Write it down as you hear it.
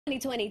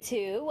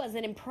2022 was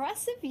an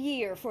impressive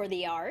year for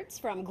the arts,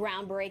 from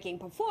groundbreaking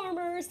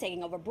performers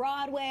taking over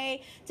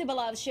Broadway to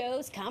beloved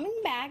shows coming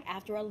back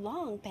after a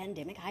long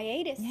pandemic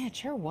hiatus. Yeah, it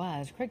sure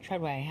was. Craig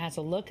Treadway has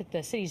a look at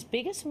the city's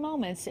biggest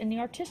moments in the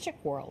artistic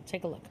world.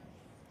 Take a look.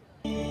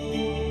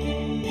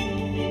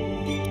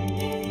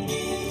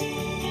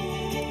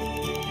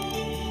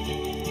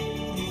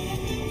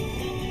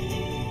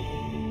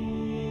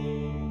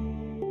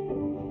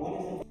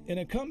 In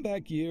a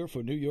comeback year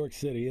for New York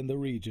City and the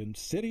region,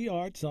 City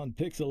Arts on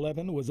Pix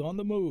 11 was on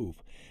the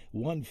move.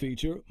 One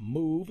feature,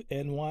 Move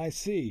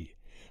NYC,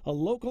 a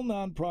local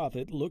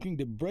nonprofit looking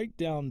to break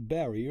down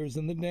barriers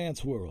in the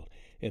dance world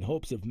in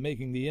hopes of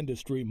making the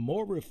industry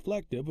more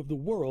reflective of the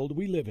world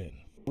we live in.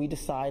 We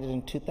decided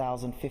in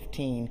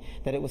 2015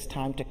 that it was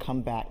time to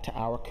come back to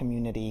our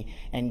community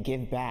and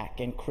give back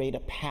and create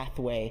a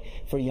pathway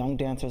for young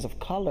dancers of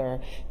color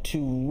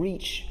to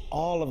reach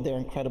all of their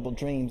incredible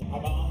dreams.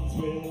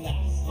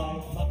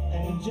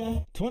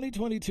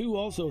 2022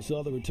 also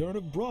saw the return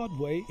of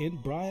Broadway in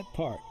Bryant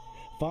Park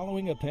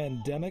following a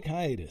pandemic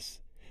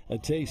hiatus. A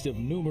taste of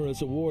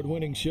numerous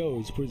award-winning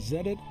shows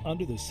presented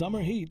under the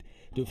summer heat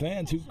to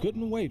fans who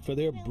couldn't wait for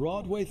their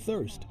Broadway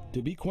thirst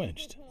to be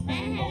quenched.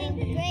 I'm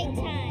having a great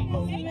time.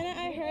 The minute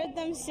I heard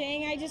them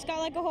sing, I just got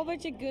like a whole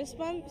bunch of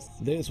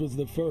goosebumps. This was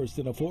the first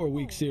in a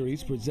 4-week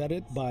series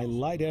presented by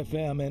Light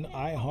FM and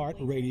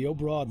iHeartRadio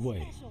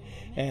Broadway.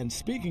 And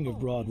speaking of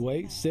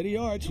Broadway, City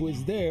Arts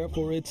was there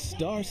for its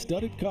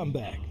star-studded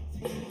comeback.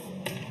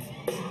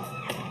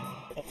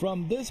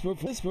 From this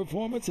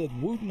performance at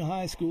Wooten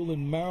High School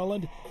in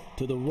Maryland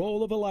to the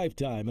role of a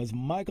lifetime as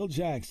Michael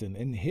Jackson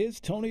in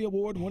his Tony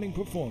Award-winning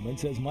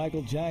performance as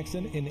Michael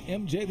Jackson in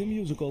MJ the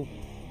Musical,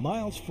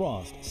 Miles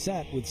Frost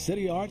sat with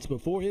City Arts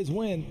before his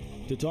win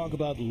to talk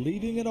about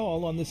leaving it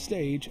all on the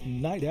stage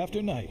night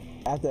after night.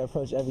 I have to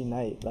approach every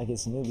night like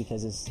it's new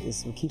because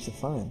it's what keeps it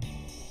fun.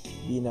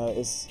 You know,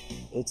 it's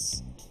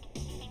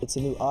a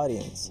new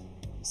audience,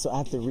 so I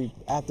have to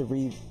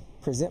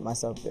represent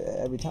myself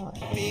every time.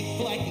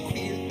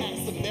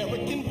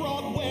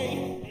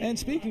 And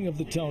speaking of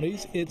the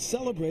Tonys, it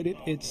celebrated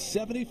its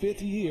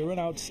 75th year in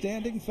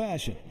outstanding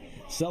fashion,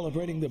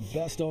 celebrating the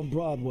best on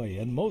Broadway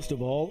and, most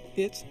of all,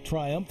 its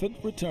triumphant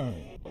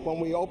return. When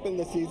we opened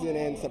the season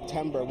in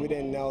September, we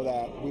didn't know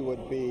that we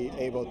would be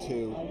able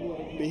to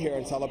be here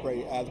and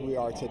celebrate as we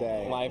are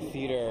today. Live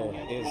theater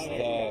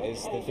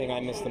is the thing I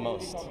miss the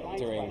most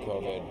during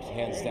COVID,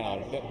 hands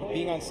down. But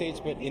being on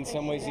stage, but in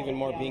some ways even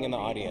more being in the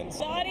audience.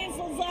 The audience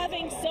was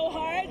laughing so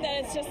hard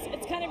that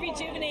it's kind of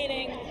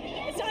rejuvenating.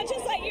 It's not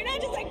just like, you're not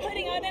just like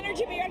putting out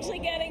energy, but you're actually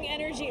getting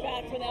energy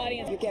back from the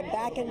audience. You get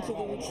back into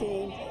the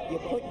routine, you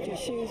put your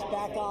shoes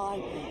back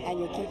on,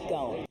 and you keep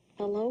going.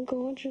 Hello,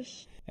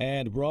 gorgeous.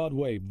 And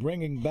Broadway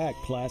bringing back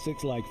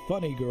classics like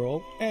Funny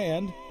Girl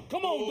and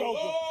Come on,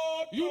 Dover,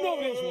 you know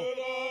this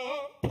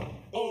one.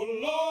 Oh,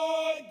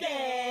 Lord,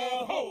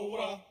 girl, hold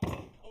up.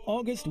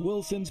 August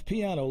Wilson's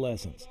Piano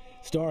Lessons,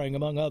 starring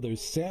among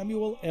others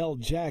Samuel L.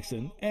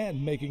 Jackson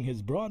and making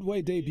his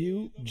Broadway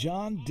debut,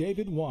 John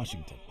David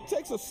Washington. It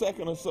takes a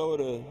second or so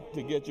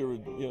to get your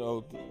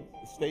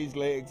stage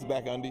legs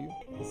back under you.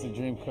 It's a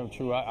dream come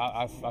true.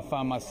 I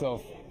find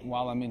myself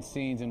while I'm in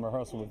scenes and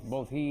rehearsal with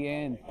both he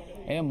and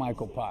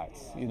Michael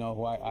Potts,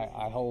 who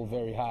I hold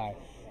very high.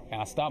 And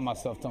I stop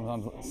myself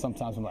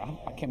sometimes I'm like,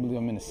 I can't believe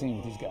I'm in the scene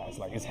with these guys.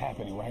 Like, it's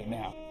happening right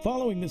now.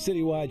 Following the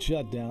citywide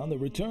shutdown, the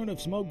return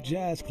of Smoke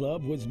Jazz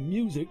Club was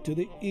music to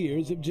the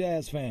ears of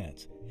jazz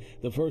fans.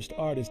 The first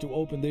artist to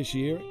open this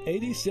year,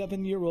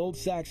 87-year-old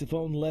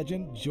saxophone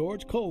legend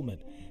George Coleman,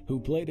 who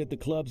played at the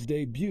club's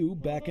debut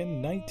back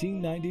in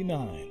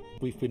 1999.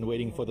 We've been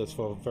waiting for this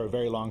for a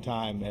very long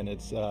time, and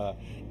it's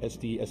as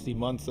the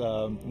months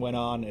went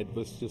on, it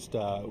was just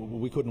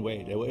we couldn't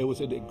wait. It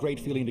was a great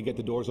feeling to get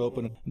the doors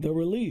open. The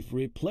relief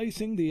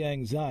replacing the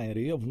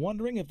anxiety of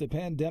wondering if the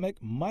pandemic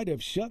might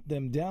have shut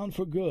them down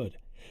for good,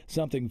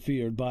 something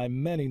feared by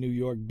many New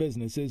York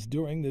businesses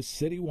during this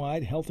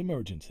citywide health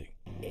emergency.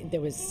 There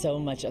was so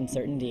much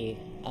uncertainty.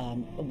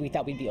 We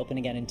thought we'd be open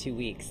again in 2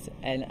 weeks,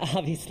 and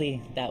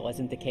obviously that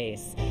wasn't the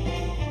case.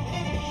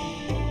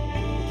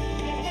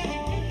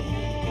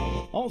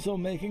 Also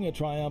making a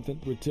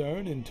triumphant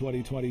return in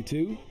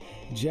 2022,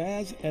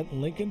 Jazz at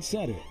Lincoln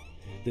Center.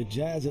 The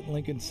Jazz at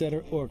Lincoln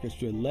Center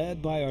Orchestra,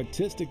 led by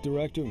artistic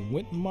director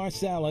Wynton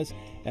Marsalis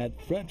at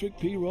Frederick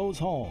P. Rose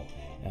Hall,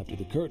 after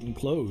the curtain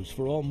closed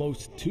for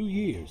almost 2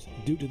 years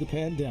due to the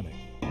pandemic.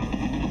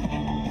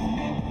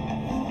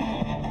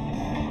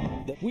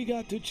 We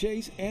got to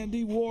chase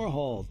Andy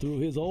Warhol through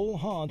his old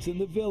haunts in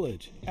the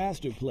Village,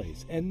 Astor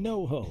Place, and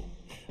NoHo,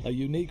 a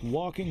unique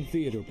walking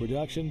theater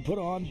production put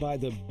on by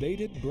the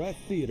Bated Breath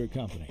Theater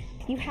Company.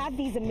 You have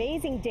these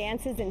amazing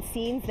dances and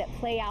scenes that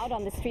play out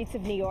on the streets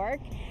of New York,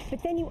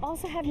 but then you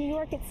also have New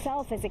York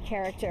itself as a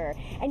character,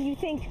 and you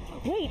think,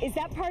 wait, is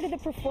that part of the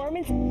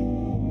performance?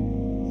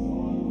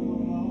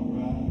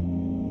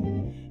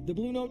 The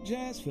Blue Note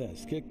Jazz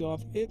Fest kicked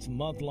off its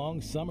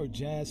month-long Summer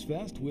Jazz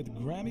Fest with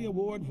Grammy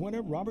Award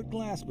winner Robert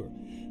Glasper,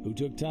 who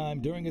took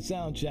time during a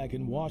sound check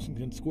in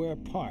Washington Square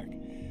Park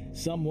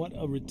somewhat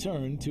a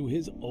return to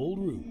his old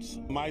roots.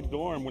 My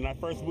dorm, when I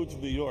first moved to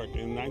New York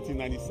in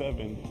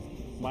 1997,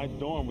 my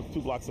dorm was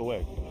 2 blocks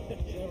away.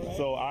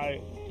 So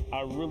I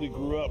really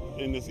grew up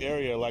in this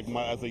area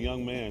as a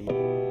young man.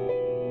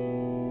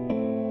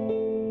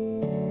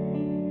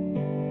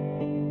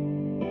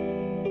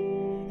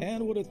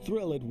 And what a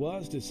thrill it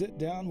was to sit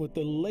down with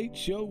The Late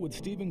Show with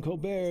Stephen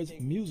Colbert's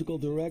musical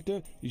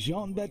director,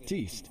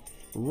 Jean-Baptiste,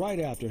 right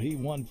after he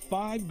won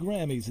 5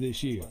 Grammys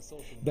this year.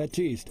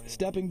 Baptiste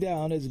stepping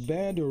down as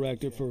band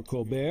director for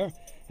Colbert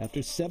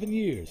after 7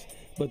 years,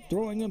 but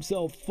throwing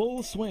himself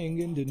full swing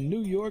into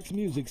New York's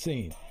music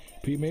scene,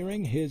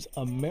 premiering his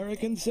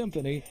American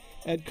Symphony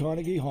at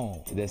Carnegie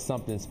Hall. There's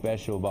something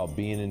special about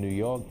being in New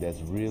York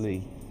that's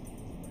really,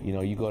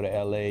 you go to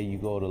LA, you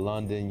go to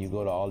London, you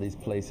go to all these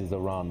places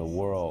around the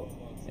world,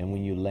 and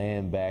when you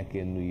land back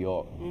in New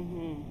York,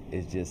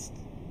 it's just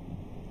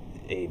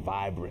a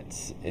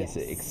vibrance, it's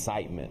an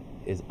excitement,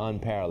 it's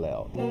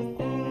unparalleled.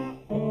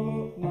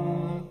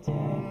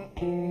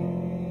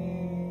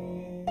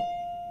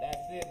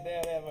 That's it,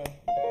 there,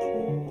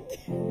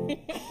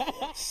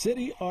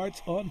 City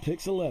Arts on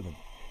Pix 11,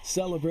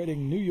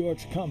 celebrating New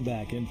York's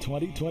comeback in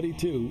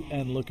 2022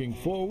 and looking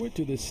forward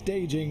to the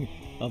staging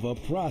of a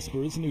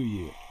prosperous new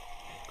year.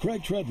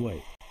 Craig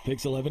Treadway,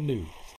 Pix 11 News.